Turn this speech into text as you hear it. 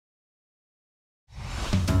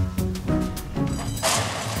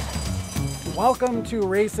Welcome to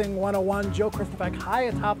Racing 101. Joe Kristufek high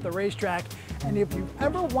atop the racetrack. And if you've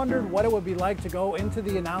ever wondered what it would be like to go into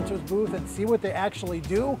the announcer's booth and see what they actually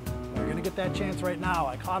do, you're going to get that chance right now.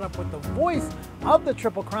 I caught up with the voice of the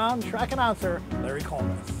Triple Crown, track announcer Larry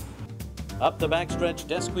Collmus. Up the backstretch,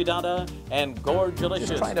 Descuidada and Gorgelicious.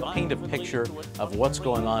 Just trying to paint a picture of what's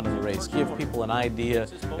going on in the race, give people an idea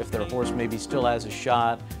if their horse maybe still has a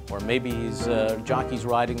shot, or maybe he's jockey's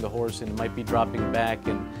riding the horse and it might be dropping back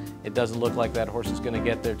and it doesn't look like that horse is going to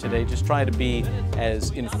get there today. Just try to be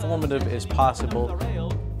as informative as possible.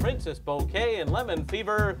 Princess Bouquet and Lemon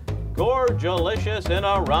Fever, Gorgelicious in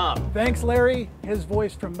a romp. Thanks, Larry. His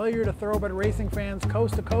voice familiar to thoroughbred racing fans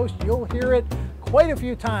coast to coast. You'll hear it quite a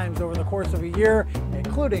few times over the course of a year,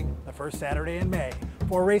 including the first Saturday in May.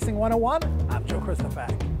 For Racing 101, I'm Joe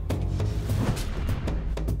Kristufek.